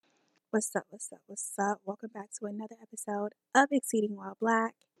What's up? What's up? What's up? Welcome back to another episode of Exceeding While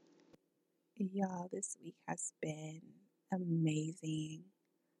Black. Y'all, this week has been amazing.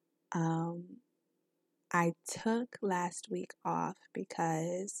 I took last week off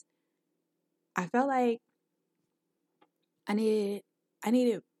because I felt like I needed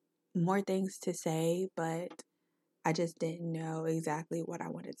more things to say, but I just didn't know exactly what I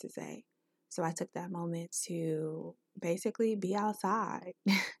wanted to say. So I took that moment to basically be outside.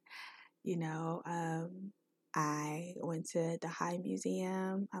 You know, I went to the High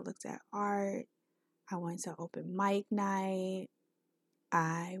Museum. I looked at art. I went to open mic night.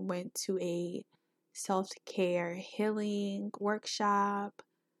 I went to a self-care healing workshop.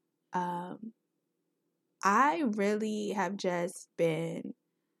 Um, I really have just been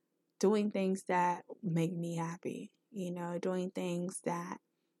doing things that make me happy, doing things that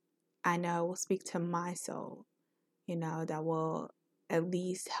I know will speak to my soul, that will at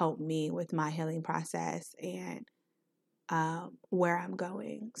least help me with my healing process and where I'm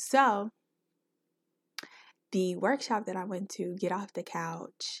going. So, the workshop that I went to, Get Off the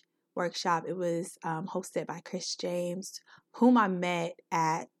Couch workshop, it was hosted by Chris James, whom I met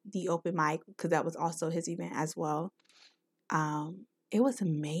at the open mic because that was also his event as well. It was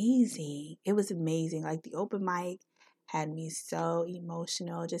amazing. It was amazing. Like the open mic had me so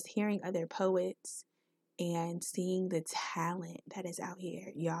emotional, just hearing other poets and seeing the talent that is out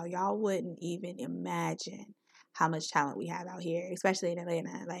here. Y'all wouldn't even imagine how much talent we have out here, especially in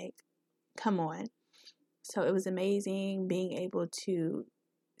Atlanta. Like, come on. So it was amazing being able to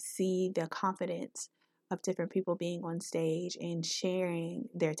see the confidence of different people being on stage and sharing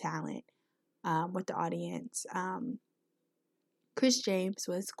their talent with the audience. Chris James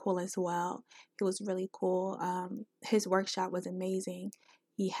was cool as well. He was really cool. His workshop was amazing.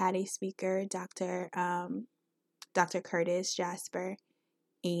 He had a speaker, Dr. Curtis Jasper,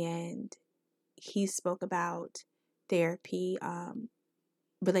 and he spoke about therapy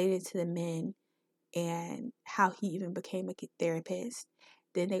related to the men and how he even became a therapist.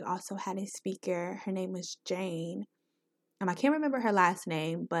 Then they also had a speaker. Her name was Jane. I can't remember her last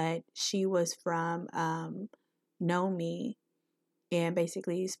name, but she was from Know Me and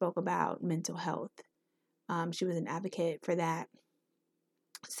basically spoke about mental health. She was an advocate for that.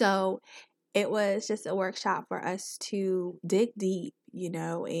 So it was just a workshop for us to dig deep,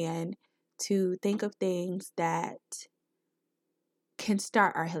 and to think of things that can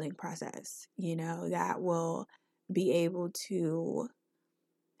start our healing process, that will be able to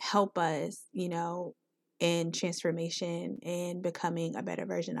help us, in transformation and becoming a better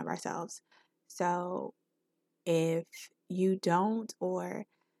version of ourselves. So if you don't, or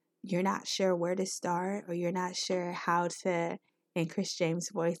you're not sure where to start, or you're not sure how to, in Chris James'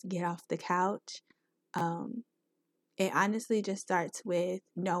 voice, get off the couch, it honestly just starts with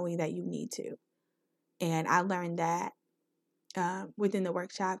knowing that you need to. And I learned that within the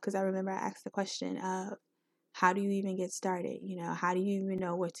workshop, because I remember I asked the question of, how do you even get started? How do you even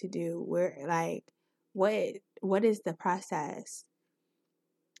know what to do? What is the process?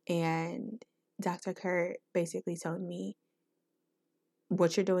 And Dr. Kurt basically told me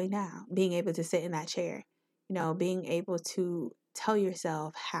what you're doing now, being able to sit in that chair, being able to tell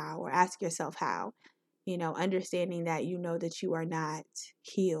yourself how or ask yourself how, understanding that that you are not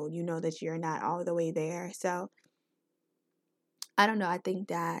healed, that you're not all the way there. So I don't know. I think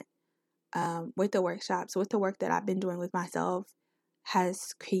that with the workshops, with the work that I've been doing with myself,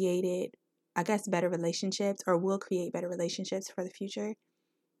 has created, I guess, better relationships, or will create better relationships for the future.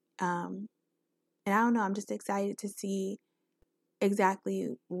 And I don't know, I'm just excited to see exactly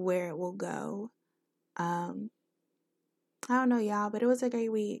where it will go. I don't know, y'all, but it was a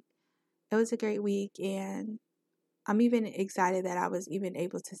great week. It was a great week, and I'm even excited that I was even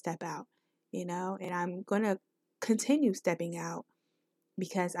able to step out, and I'm going to continue stepping out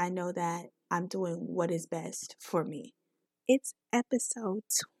because I know that I'm doing what is best for me. It's episode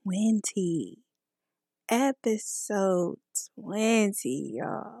 20. Episode 20,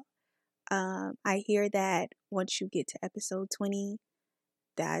 y'all. I hear that once you get to episode 20,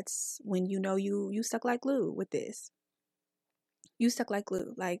 that's when you stuck like glue with this. You stuck like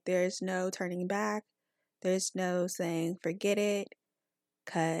glue. Like, there's no turning back. There's no saying forget it,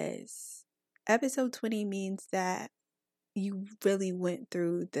 because episode 20 means that you really went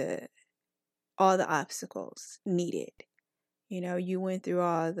through all the obstacles needed. You went through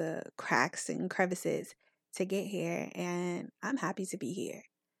all the cracks and crevices to get here, and I'm happy to be here.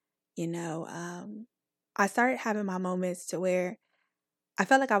 I started having my moments to where I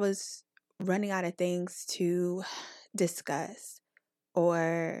felt like I was running out of things to discuss,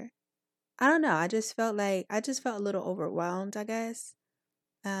 or I don't know. I just felt a little overwhelmed, I guess.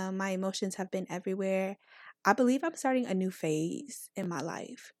 My emotions have been everywhere. I believe I'm starting a new phase in my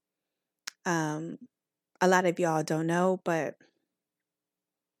life. Um, a lot of y'all don't know, but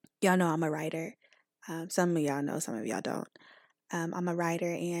y'all know I'm a writer. Some of y'all know, some of y'all don't. I'm a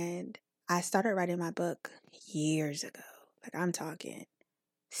writer, and I started writing my book years ago. Like, I'm talking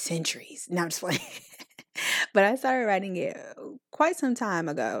centuries. No, I'm just playing. But I started writing it quite some time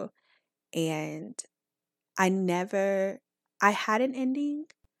ago, and I never, I had an ending,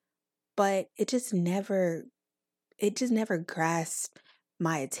 but it just never grasped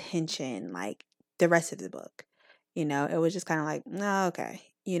my attention like the rest of the book. It was just kind of like, "Oh, okay,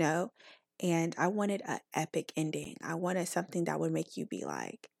 and I wanted an epic ending. I wanted something that would make you be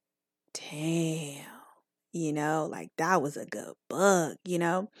like, damn, like that was a good book.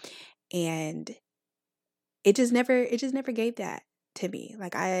 And it just never gave that to me.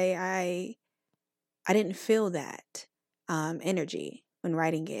 Like I didn't feel that energy when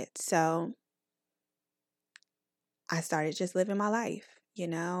writing it. So I started just living my life.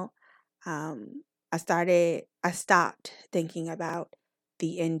 Um, I stopped thinking about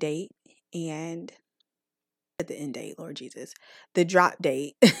the end date and the end date, Lord Jesus, the drop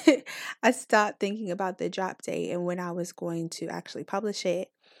date. I stopped thinking about the drop date and when I was going to actually publish it.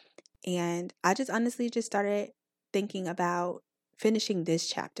 And I just honestly just started thinking about finishing this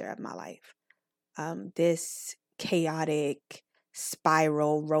chapter of my life. This chaotic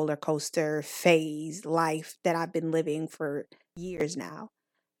spiral roller coaster phase life that I've been living for years now.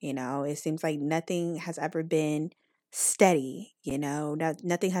 It seems like nothing has ever been steady,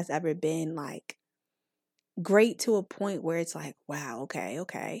 nothing has ever been like great to a point where it's like, wow,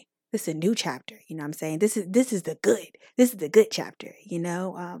 okay. This is a new chapter, you know what I'm saying? This is the good. This is the good chapter.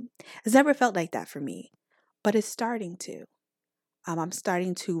 It's never felt like that for me, but it's starting to. I'm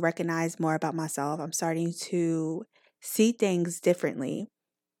starting to recognize more about myself. I'm starting to see things differently.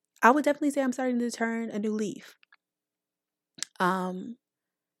 I would definitely say I'm starting to turn a new leaf. Um,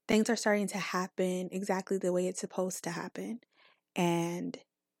 Things are starting to happen exactly the way it's supposed to happen. And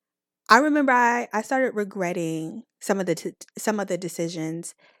I remember I started regretting some of the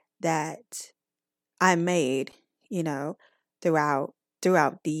decisions that I made, you know, throughout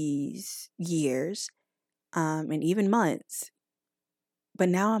these years, and even months. But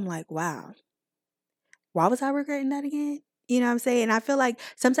now I'm like, wow, why was I regretting that again? You know what I'm saying? I feel like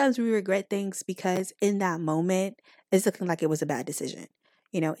sometimes we regret things because in that moment, it's looking like it was a bad decision.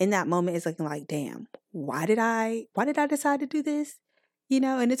 In that moment, it's looking like, damn, why did I decide to do this?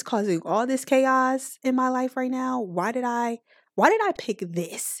 And it's causing all this chaos in my life right now. Why did I pick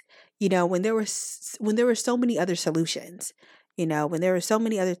this? When there were so many other solutions, when there were so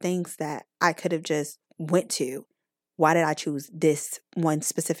many other things that I could have just went to, why did I choose this one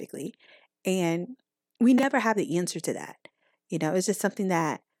specifically? And we never have the answer to that. It's just something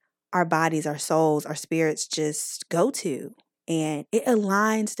that our bodies, our souls, our spirits just go to. And it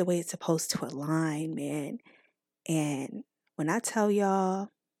aligns the way it's supposed to align, man. And when I tell y'all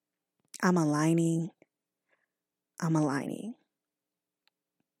I'm aligning, I'm aligning.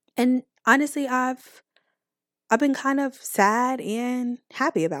 And honestly, I've been kind of sad and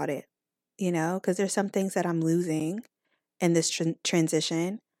happy about it, because there's some things that I'm losing in this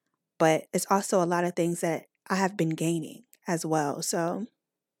transition, but it's also a lot of things that I have been gaining as well. So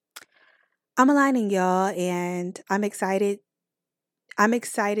I'm aligning, y'all, and I'm excited. I'm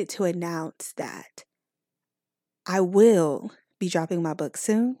excited to announce that I will be dropping my book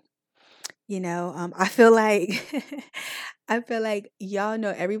soon. I feel like I feel like y'all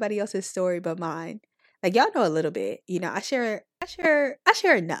know everybody else's story but mine. Like y'all know a little bit. I share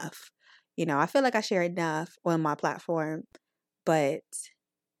enough. I feel like I share enough on my platform, but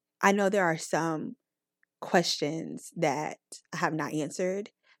I know there are some questions that I have not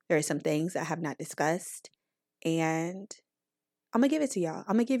answered. There are some things I have not discussed, and I'm gonna give it to y'all.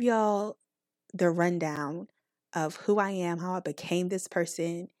 I'm gonna give y'all the rundown of who I am, how I became this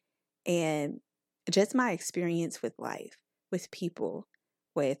person, and just my experience with life, with people,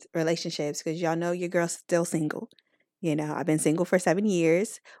 with relationships, because y'all know your girl's still single. I've been single for 7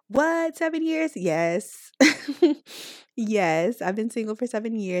 years. What? 7 years? Yes. Yes, I've been single for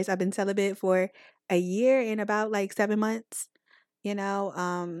 7 years. I've been celibate for a year and about like 7 months, you know.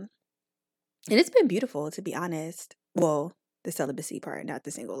 And it's been beautiful, to be honest. Well, the celibacy part, not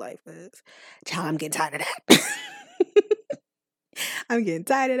the single life, because child, I'm getting tired of that. I'm getting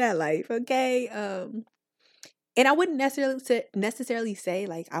tired of that life, okay? And I wouldn't necessarily say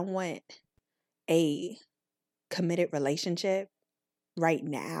like I want a committed relationship right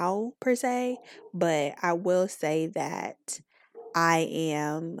now per se, but I will say that I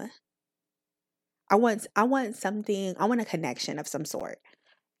am I want something, I want a connection of some sort.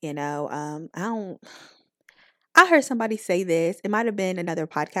 I heard somebody say this. It might have been another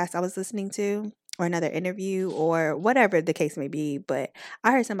podcast I was listening to or another interview or whatever the case may be. But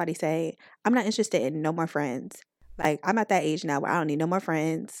I heard somebody say, I'm not interested in no more friends. Like, I'm at that age now where I don't need no more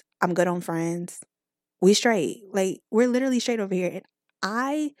friends. I'm good on friends. We straight. Like, we're literally straight over here. And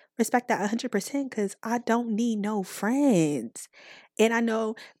I respect that 100% because I don't need no friends. And I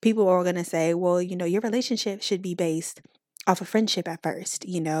know people are going to say, well, your relationship should be based off of friendship at first.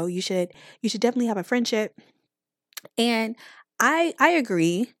 You should definitely have a friendship. And I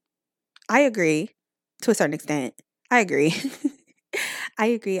agree. I agree to a certain extent. I agree. I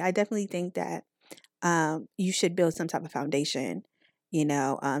agree. I definitely think that you should build some type of foundation,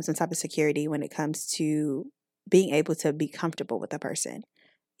 some type of security when it comes to being able to be comfortable with a person,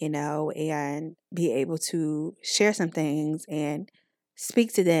 and be able to share some things and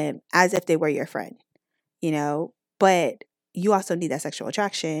speak to them as if they were your friend, but you also need that sexual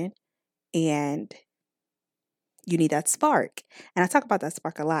attraction and you need that spark. And I talk about that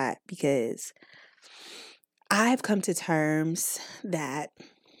spark a lot because I've come to terms that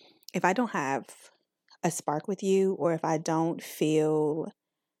if I don't have a spark with you, or if I don't feel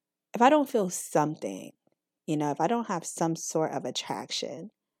something, if I don't have some sort of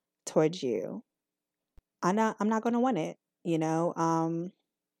attraction towards you, I'm not going to want it,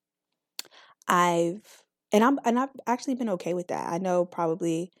 I've I've actually been okay with that. I know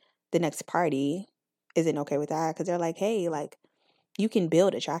probably the next party isn't okay with that because they're like, hey, like, you can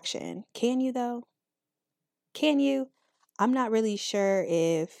build attraction. Can you though? Can you? I'm not really sure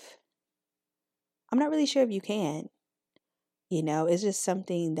if you can. It's just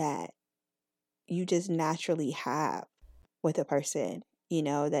something that you just naturally have with a person,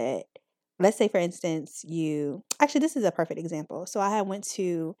 that, let's say for instance, this is a perfect example. So I had went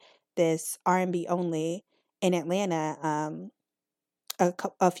to this R&B only in Atlanta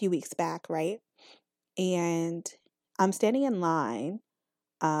a few weeks back, right? And I'm standing in line,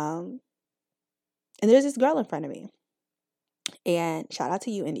 and there's this girl in front of me. And shout out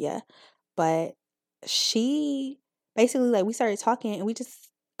to you, India. But she basically, like, we started talking and we just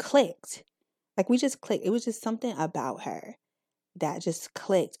clicked. Like, we just clicked. It was just something about her that just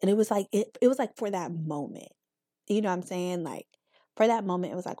clicked. And it was like, it was like for that moment. You know what I'm saying? Like, for that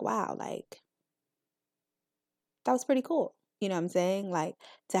moment, it was like, wow, like, that was pretty cool. You know what I'm saying? Like,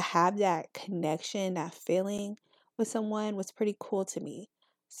 to have that connection, that feeling with someone was pretty cool to me.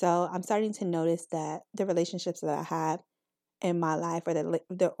 So I'm starting to notice that the relationships that I have in my life, or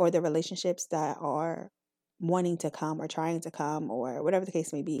the relationships that are wanting to come or trying to come or whatever the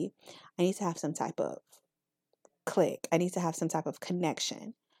case may be, I need to have some type of click. I need to have some type of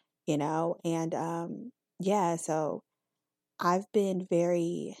connection, and yeah, so I've been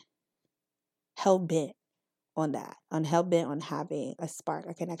very hell bent on that, on hell bent on having a spark,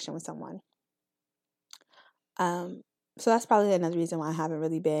 a connection with someone. So that's probably another reason why I haven't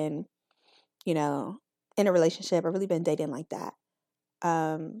really been, in a relationship. I've really been dating like that.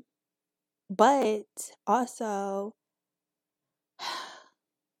 But also,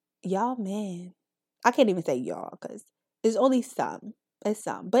 y'all, man, I can't even say y'all because there's only some. It's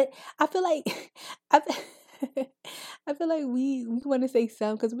some, but I feel like I, I feel like we want to say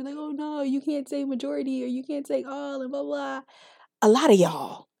some because we're like, oh no, you can't say majority or you can't say all and blah blah. A lot of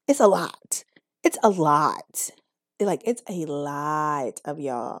y'all. It's a lot. It's a lot. Like, it's a lot of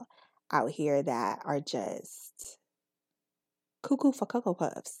y'all out here that are just cuckoo for Cocoa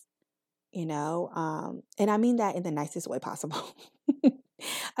Puffs. And I mean that in the nicest way possible.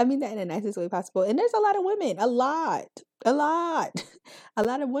 I mean that in the nicest way possible. And there's a lot of women, a lot a lot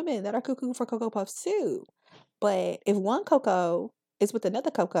of women that are cuckoo for Cocoa Puffs too. But if one Cocoa is with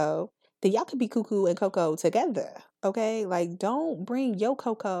another Cocoa, then y'all could be cuckoo and Cocoa together. Okay, like, don't bring your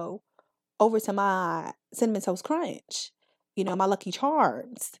Cocoa over to my Cinnamon Toast Crunch, my Lucky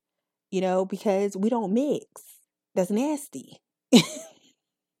Charms, because we don't mix. That's nasty.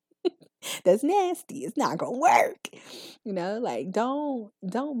 That's nasty. It's not gonna work. Like, don't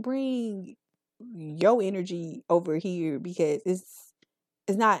bring your energy over here because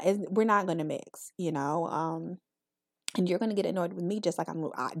we're not gonna mix. And you're gonna get annoyed with me just like I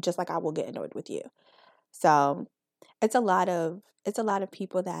will get annoyed with you. So it's a lot of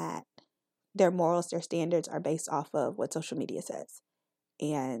people that their morals, their standards are based off of what social media says.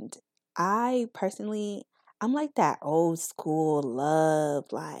 And I personally, I'm like that old school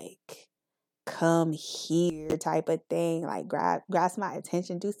love, like, come here type of thing, like, grasp my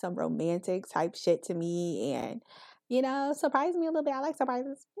attention, do some romantic type shit to me, and surprise me a little bit. I like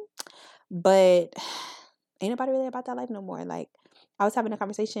surprises, but ain't nobody really about that life no more. Like, I was having a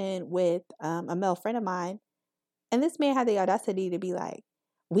conversation with a male friend of mine, and this man had the audacity to be like,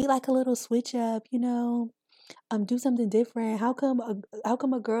 we like a little switch up, do something different. How come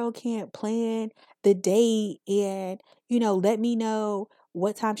a girl can't plan the date and, let me know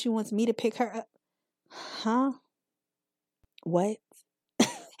what time she wants me to pick her up? Huh? What?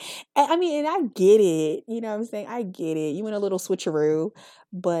 I mean, and I get it. You know what I'm saying? I get it. You want a little switcheroo,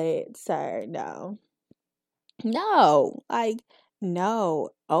 but sir, no. No. Like, no.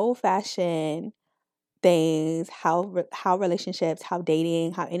 Old fashioned things, how relationships, how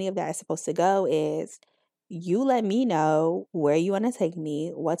dating, how any of that is supposed to go is you let me know where you want to take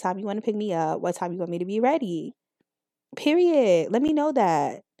me, what time you want to pick me up, what time you want me to be ready. Period. Let me know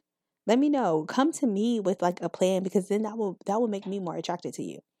that. Let me know. Come to me with like a plan because then that will make me more attracted to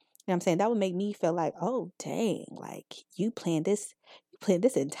you. You know what I'm saying? That would make me feel like, oh dang, like you planned this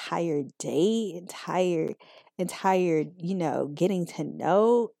entire day, entire, getting to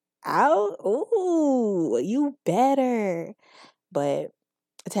know out. Ooh, you better. But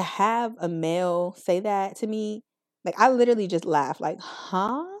to have a male say that to me, like I literally just laugh, like,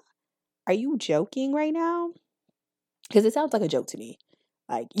 huh? Are you joking right now? Because it sounds like a joke to me.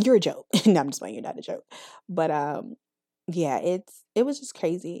 Like you're a joke. No, I'm just playing. You're not a joke. But yeah, it was just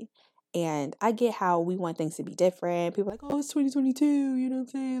crazy. And I get how we want things to be different. People are like, oh, it's 2022. You know what I'm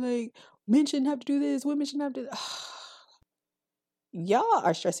saying? Like men shouldn't have to do this. Women shouldn't have to. Y'all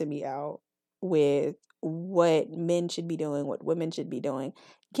are stressing me out with what men should be doing, what women should be doing.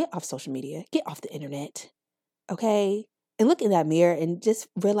 Get off social media. Get off the internet. Okay? And look in that mirror and just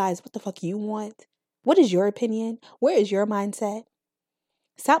realize what the fuck you want. What is your opinion? Where is your mindset?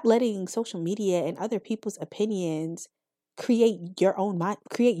 Stop letting social media and other people's opinions create your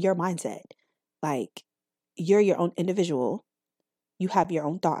mindset. Like you're your own individual. You have your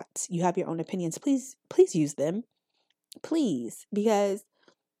own thoughts. You have your own opinions. Please use them. Please. Because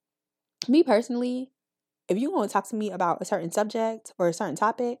me personally, if you want to talk to me about a certain subject or a certain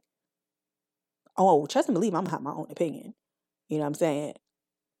topic, oh, trust and believe I'm gonna have my own opinion. You know what I'm saying?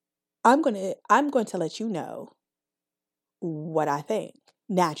 I'm going to let you know what I think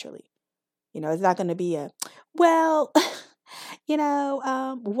naturally. It's not gonna be well,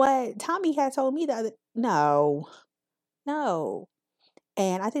 what Tommy had told me the other no, no.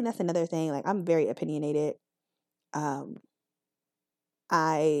 And I think that's another thing. Like I'm very opinionated. Um,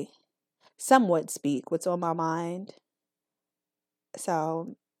 I somewhat speak what's on my mind.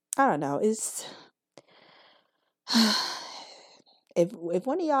 So I don't know. It's if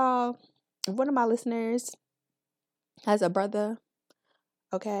one of y'all, if one of my listeners has a brother,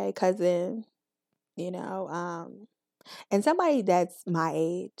 okay, cousin, and somebody that's my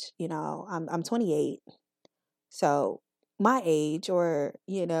age, I'm 28, so my age, or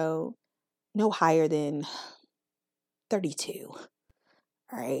no higher than 32, all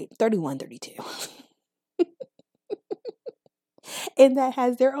right, 31, 32. And that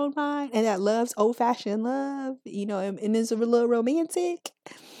has their own mind and that loves old fashioned love, and is a little romantic,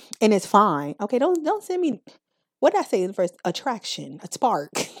 and it's fine. Okay, don't send me. What did I say first? Attraction, a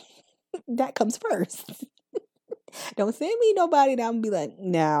spark that comes first. Don't send me nobody that I'm gonna be like,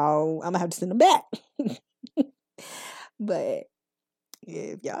 no, I'm gonna have to send them back. But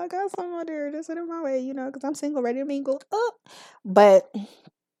if y'all got someone there, just send them my way, because I'm single, ready to mingle. But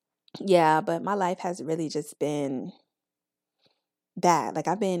yeah, but my life has really just been that. Like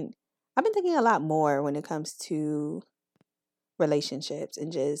I've been thinking a lot more when it comes to relationships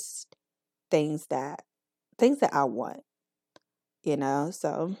and just things that I want,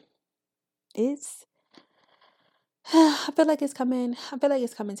 So it's I feel like it's coming. I feel like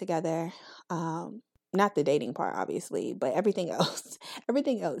it's coming together. Not the dating part, obviously, but everything else,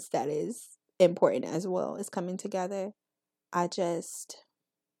 everything else that is important as well is coming together. I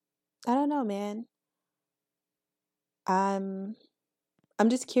don't know, man. I'm I'm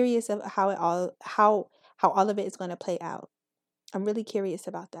just curious of how all of it is going to play out. I'm really curious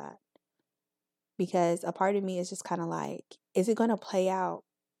about that because a part of me is just kind of like, is it going to play out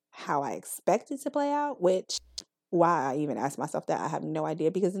how I expect it to play out? Which why I even ask myself that, I have no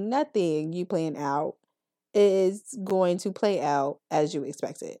idea, because nothing you plan out is going to play out as you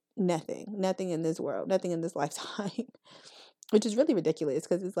expect it. Nothing in this world, nothing in this lifetime, which is really ridiculous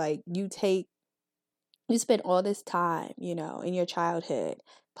because it's like you spend all this time, in your childhood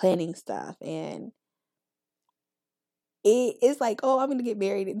planning stuff, and it's like, oh, I'm gonna get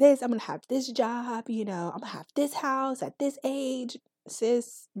married at this, I'm gonna have this job, I'm gonna have this house at this age.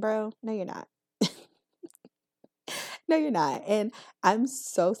 Sis, bro, no, you're not. No, you're not. And I'm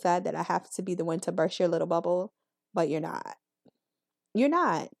so sad that I have to be the one to burst your little bubble, but you're not. You're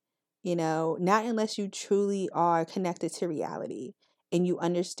not. Not unless you truly are connected to reality and you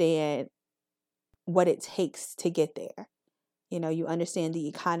understand what it takes to get there. You understand the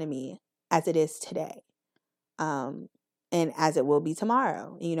economy as it is today, and as it will be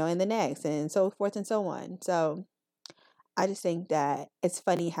tomorrow, and the next, and so forth and so on. So I just think that it's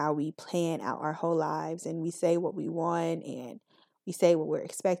funny how we plan out our whole lives and we say what we want and we say what we're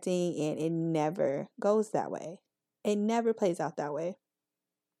expecting, and it never goes that way. It never plays out that way.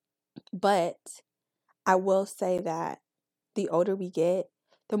 But I will say that the older we get,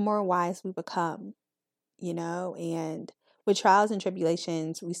 the more wise we become, and with trials and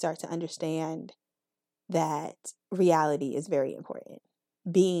tribulations, we start to understand that reality is very important.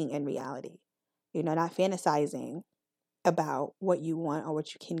 Being in reality, not fantasizing about what you want or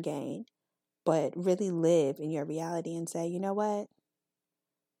what you can gain, but really live in your reality and say, you know what?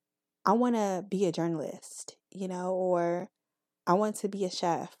 I want to be a journalist, or I want to be a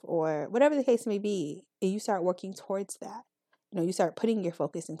chef, or whatever the case may be. And you start working towards that. You start putting your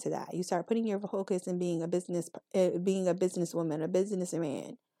focus into that. You start putting your focus in being a businesswoman, a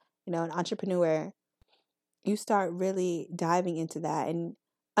businessman, an entrepreneur. You start really diving into that and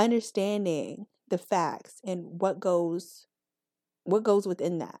understanding the facts and what goes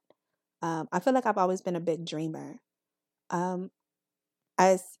within that. I feel like I've always been a big dreamer. Even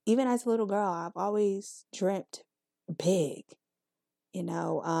as a little girl, I've always dreamt big,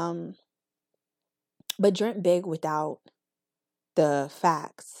 but dreamt big without the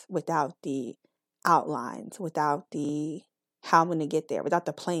facts, without the outlines, without the how I'm going to get there, without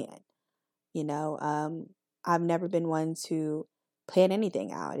the plan. I've never been one to plan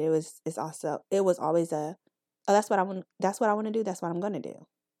anything out. It was always oh, that's what I want. That's what I want to do. That's what I'm going to do.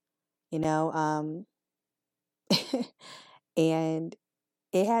 And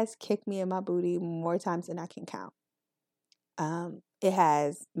it has kicked me in my booty more times than I can count. It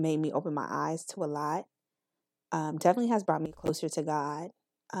has made me open my eyes to a lot. Definitely has brought me closer to God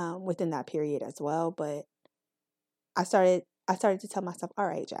within that period as well. But I started to tell myself, all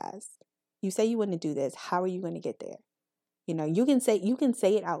right, Jazz, you say you want to do this. How are you going to get there? You can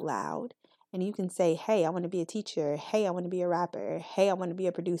say it out loud, and you can say, hey, I want to be a teacher. Hey, I want to be a rapper. Hey, I want to be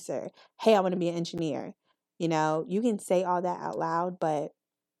a producer. Hey, I want to be an engineer. You can say all that out loud, but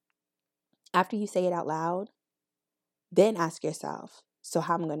after you say it out loud, then ask yourself, so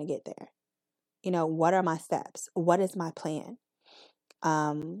how am I going to get there? What are my steps? What is my plan?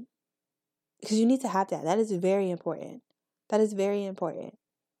 Because you need to have that. That is very important. That is very important.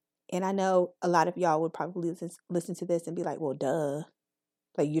 And I know a lot of y'all would probably listen to this and be like, well, duh.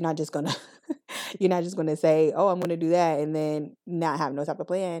 Like, you're not just gonna say, oh, I'm gonna do that and then not have no type of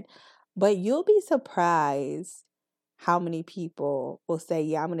plan. But you'll be surprised how many people will say,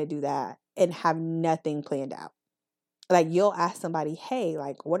 yeah, I'm gonna do that and have nothing planned out. Like, you'll ask somebody, hey,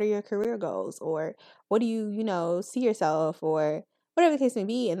 like, what are your career goals? Or what do you, see yourself? Or whatever the case may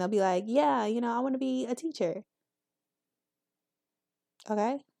be. And they'll be like, yeah, I want to be a teacher.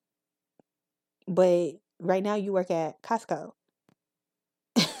 Okay. But right now you work at Costco.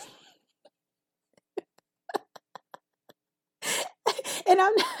 I'm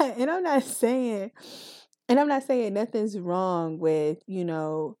not saying nothing's wrong with,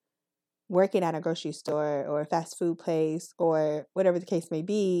 working at a grocery store or a fast food place or whatever the case may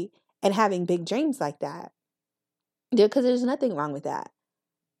be and having big dreams like that. Because there's nothing wrong with that.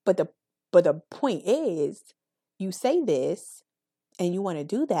 But the point is, you say this and you want to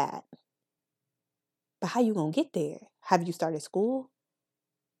do that, but how you going to get there? Have you started school?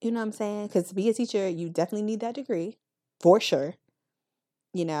 You know what I'm saying? Because to be a teacher, you definitely need that degree for sure.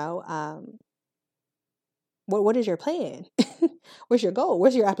 What is your plan? Where's your goal?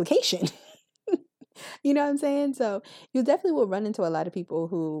 Where's your application? You know what I'm saying? So you definitely will run into a lot of people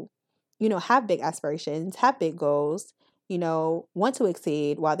who, have big aspirations, have big goals, want to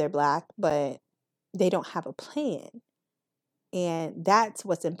exceed while they're Black, but they don't have a plan. And that's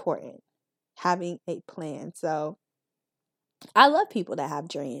what's important, having a plan. So I love people that have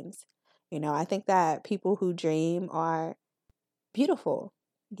dreams. I think that people who dream are beautiful.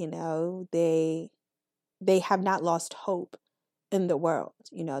 They have not lost hope in the world.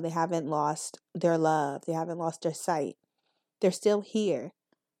 They haven't lost their love. They haven't lost their sight. They're still here,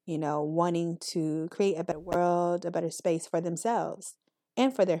 wanting to create a better world, a better space for themselves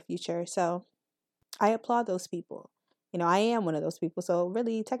and for their future. So I applaud those people. I am one of those people. So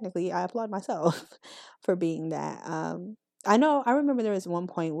really, technically, I applaud myself for being that. I remember there was one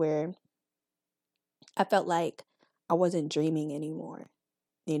point where I felt like I wasn't dreaming anymore.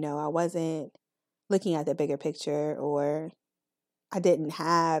 I wasn't looking at the bigger picture, or I didn't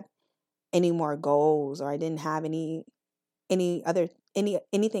have any more goals, or I didn't have anything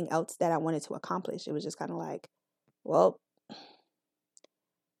else that I wanted to accomplish. It was just kind of like, well,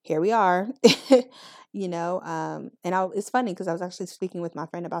 here we are. It's funny because I was actually speaking with my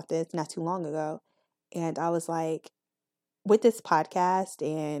friend about this not too long ago. And I was like, with this podcast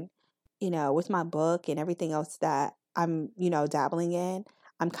and, with my book and everything else that I'm, dabbling in,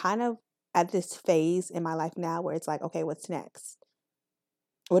 I'm kind of at this phase in my life now where it's like, okay, what's next?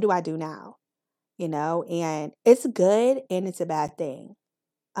 What do I do now? And it's good and it's a bad thing.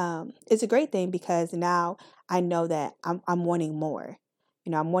 It's a great thing because now I know that I'm wanting more.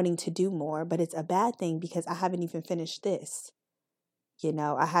 I'm wanting to do more, but it's a bad thing because I haven't even finished this.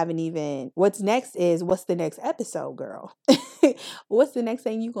 I haven't even. What's next is what's the next episode, girl? What's the next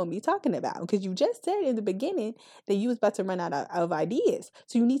thing you're gonna be talking about? Because you just said in the beginning that you was about to run out of ideas,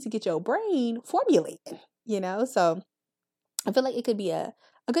 so you need to get your brain formulating. So I feel like it could be a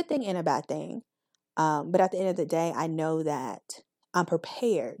good thing and a bad thing. But at the end of the day, I know that I'm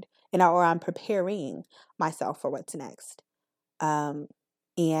prepared or I'm preparing myself for what's next.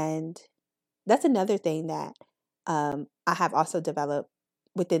 And that's another thing that I have also developed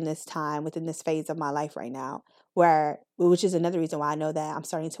within this phase of my life right now, which is another reason why I know that I'm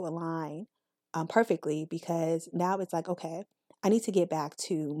starting to align perfectly, because now it's like, okay, I need to get back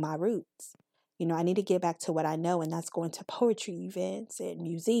to my roots. I need to get back to what I know, and that's going to poetry events and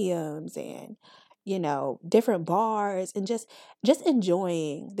museums and, different bars and just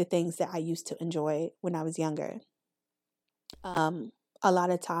enjoying the things that I used to enjoy when I was younger. A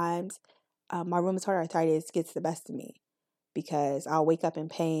lot of times, my rheumatoid arthritis gets the best of me because I'll wake up in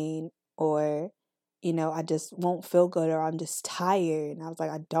pain, or, I just won't feel good, or I'm just tired. And I was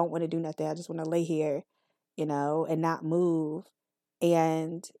like, I don't want to do nothing. I just want to lay here, and not move.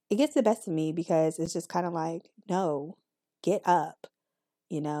 And it gets the best of me because it's just kind of like, no, get up.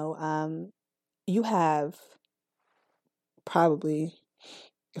 You have probably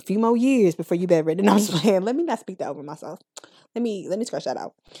a few more years before you bedridden. I'm just playing. Let me not speak that over myself. Let me scratch that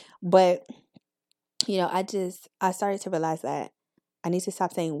out. But I started to realize that I need to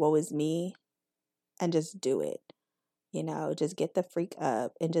stop saying woe is me and just do it. Just get the freak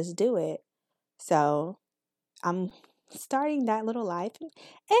up and just do it. So I'm starting that little life,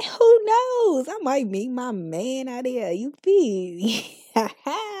 and who knows, I might meet my man out there. You feel?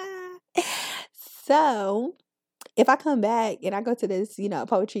 So if I come back and I go to this,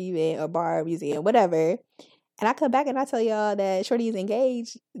 poetry event or bar, museum, whatever, and I come back and I tell y'all that Shorty is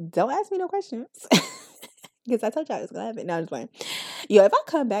engaged, don't ask me no questions. Because I told y'all it's gonna happen. No, I'm just playing. If I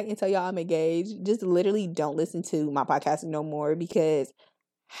come back and tell y'all I'm engaged, just literally don't listen to my podcast no more, because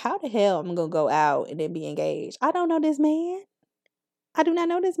how the hell am I gonna go out and then be engaged? I don't know this man. I do not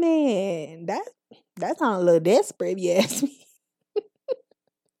know this man. That sounds a little desperate if you ask me.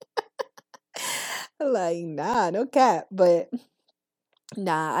 Like, nah, no cap. But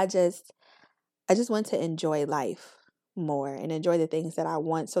nah, I just want to enjoy life more and enjoy the things that I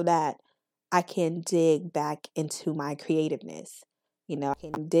want, so that I can dig back into my creativeness. I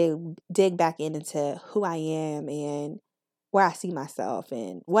can dig back into who I am and where I see myself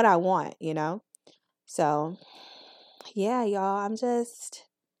and what I want, So, yeah, y'all,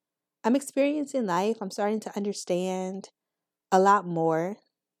 I'm experiencing life. I'm starting to understand a lot more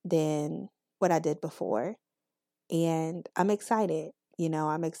than what I did before. And I'm excited.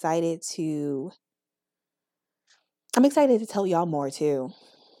 I'm excited to tell y'all more too.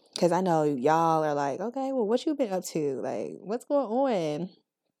 Because I know y'all are like, okay, well, what you been up to? Like, what's going on?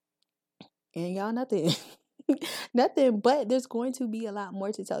 And y'all, nothing. Nothing, but there's going to be a lot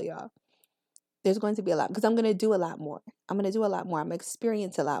more to tell y'all. There's going to be a lot, because I'm going to do a lot more. I'm going to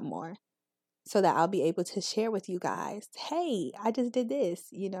experience a lot more, so that I'll be able to share with you guys, hey, I just did this.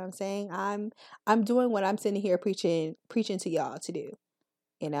 You know what I'm saying? I'm doing what I'm sitting here preaching to y'all to do.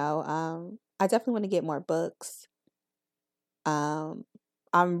 I definitely want to get more books. I'm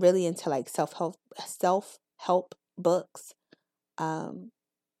really into like self-help books.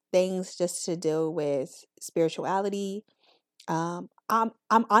 Things just to deal with spirituality. I'm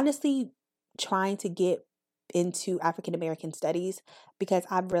honestly trying to get into African American studies, because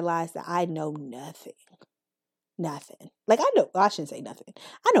I've realized that I know nothing. Like, I shouldn't say nothing.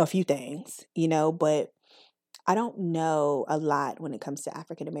 I know a few things, but I don't know a lot when it comes to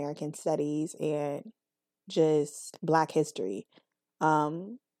African American studies and just Black history.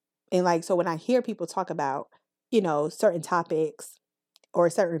 And like, so when I hear people talk about, certain topics or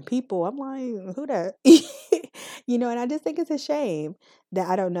certain people, I'm like, who that? And I just think it's a shame that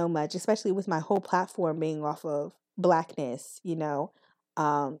I don't know much, especially with my whole platform being off of Blackness,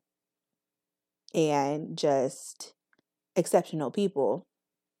 um, and just exceptional people.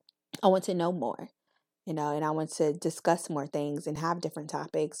 I want to know more, and I want to discuss more things and have different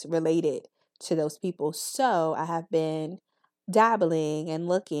topics related to those people. So I have been dabbling and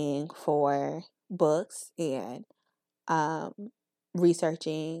looking for books and um,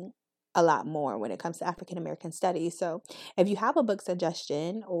 researching a lot more when it comes to African American studies. So if you have a book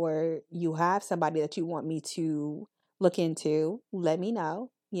suggestion or you have somebody that you want me to look into, let me know,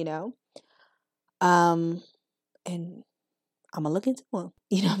 and I'm gonna look into them.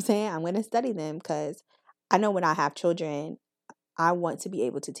 You know what I'm saying? I'm gonna study them because I know when I have children, I want to be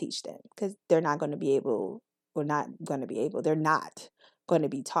able to teach them because they're not going to be able, they're not going to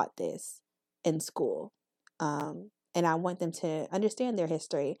be taught this in school. And I want them to understand their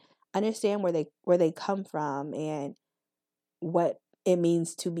history, understand where they come from and what it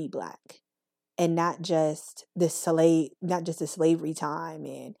means to be Black, and not just the slavery time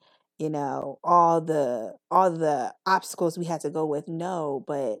and all the obstacles we had to go with. No,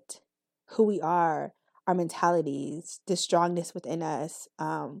 but who we are, our mentalities, the strongness within us,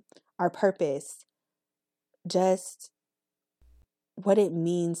 our purpose, just what it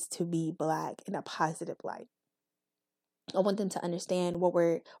means to be Black in a positive light. I want them to understand what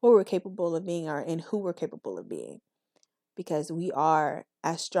we're capable of being, and who we're capable of being, because we are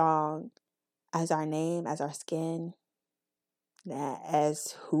as strong as our name, as our skin,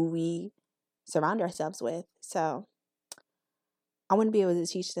 as who we surround ourselves with. So I want to be able to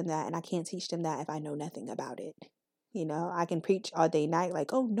teach them that, and I can't teach them that if I know nothing about it. I can preach all day night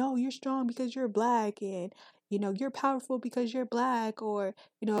like, oh no, you're strong because you're Black, and you're powerful because you're Black, or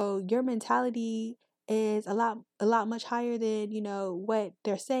your mentality is a lot much higher than what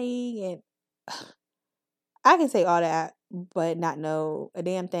they're saying, and I can say all that but not know a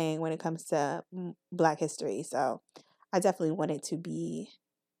damn thing when it comes to Black history. So I definitely want it to be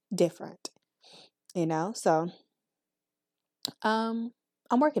different, so I'm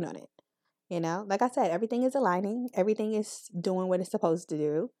working on it. Like I said, everything is aligning, everything is doing what it's supposed to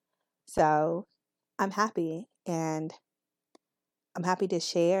do. So I'm happy, and I'm happy to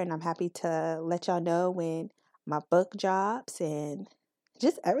share, and I'm happy to let y'all know when my book drops and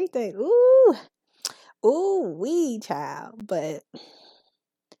just everything. Ooh, wee, child. But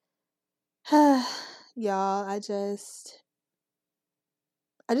y'all, I just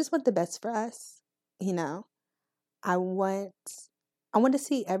want the best for us. I want I want to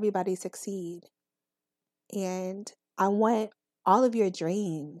see everybody succeed, and I want all of your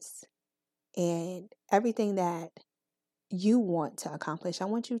dreams and everything that you want to accomplish. I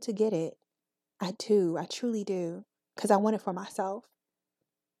want you to get it. I do. I truly do. Because I want it for myself.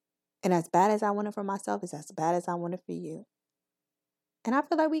 And as bad as I want it for myself is as bad as I want it for you. And I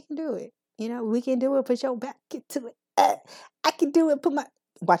feel like we can do it. We can do it. Put your back into it. I can do it.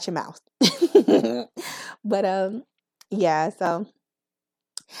 Watch your mouth. But yeah. So,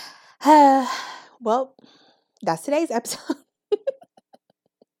 well, that's today's episode.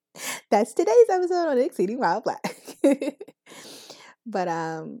 That's today's episode on Exceeding Wild Black. But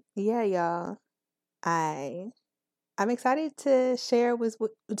yeah, y'all. I'm excited to share with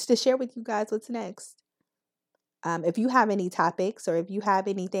you guys what's next. If you have any topics, or if you have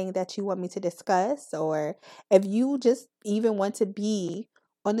anything that you want me to discuss, or if you just even want to be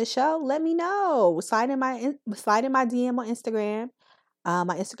on the show, let me know. Slide in my DM on Instagram.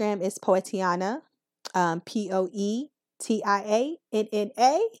 My Instagram is Poetiana, POETIANNA.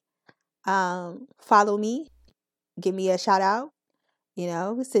 Follow me, give me a shout out.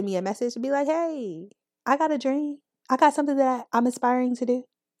 Send me a message and be like, hey, I got a dream. I got something that I'm aspiring to do.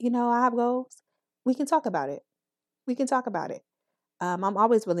 I have goals. We can talk about it. I'm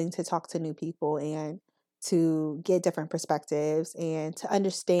always willing to talk to new people and to get different perspectives and to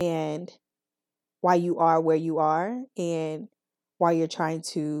understand why you are where you are and why you're trying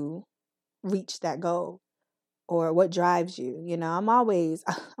to reach that goal, or what drives you. I'm always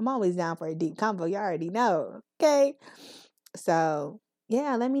down for a deep convo. You already know. Okay. So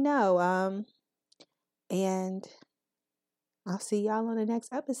yeah, let me know. And I'll see y'all on the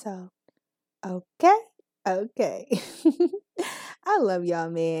next episode. Okay. I love y'all,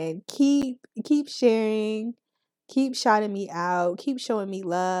 man. Keep sharing, keep shouting me out, keep showing me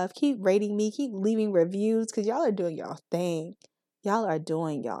love, keep rating me, keep leaving reviews, because y'all are doing y'all thing. Y'all are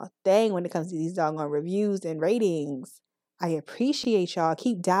doing y'all thing when it comes to these doggone reviews and ratings. I appreciate y'all.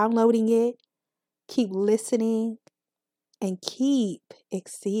 Keep downloading it, keep listening, and keep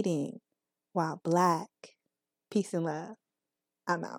exceeding while Black. Peace and love. I'm out.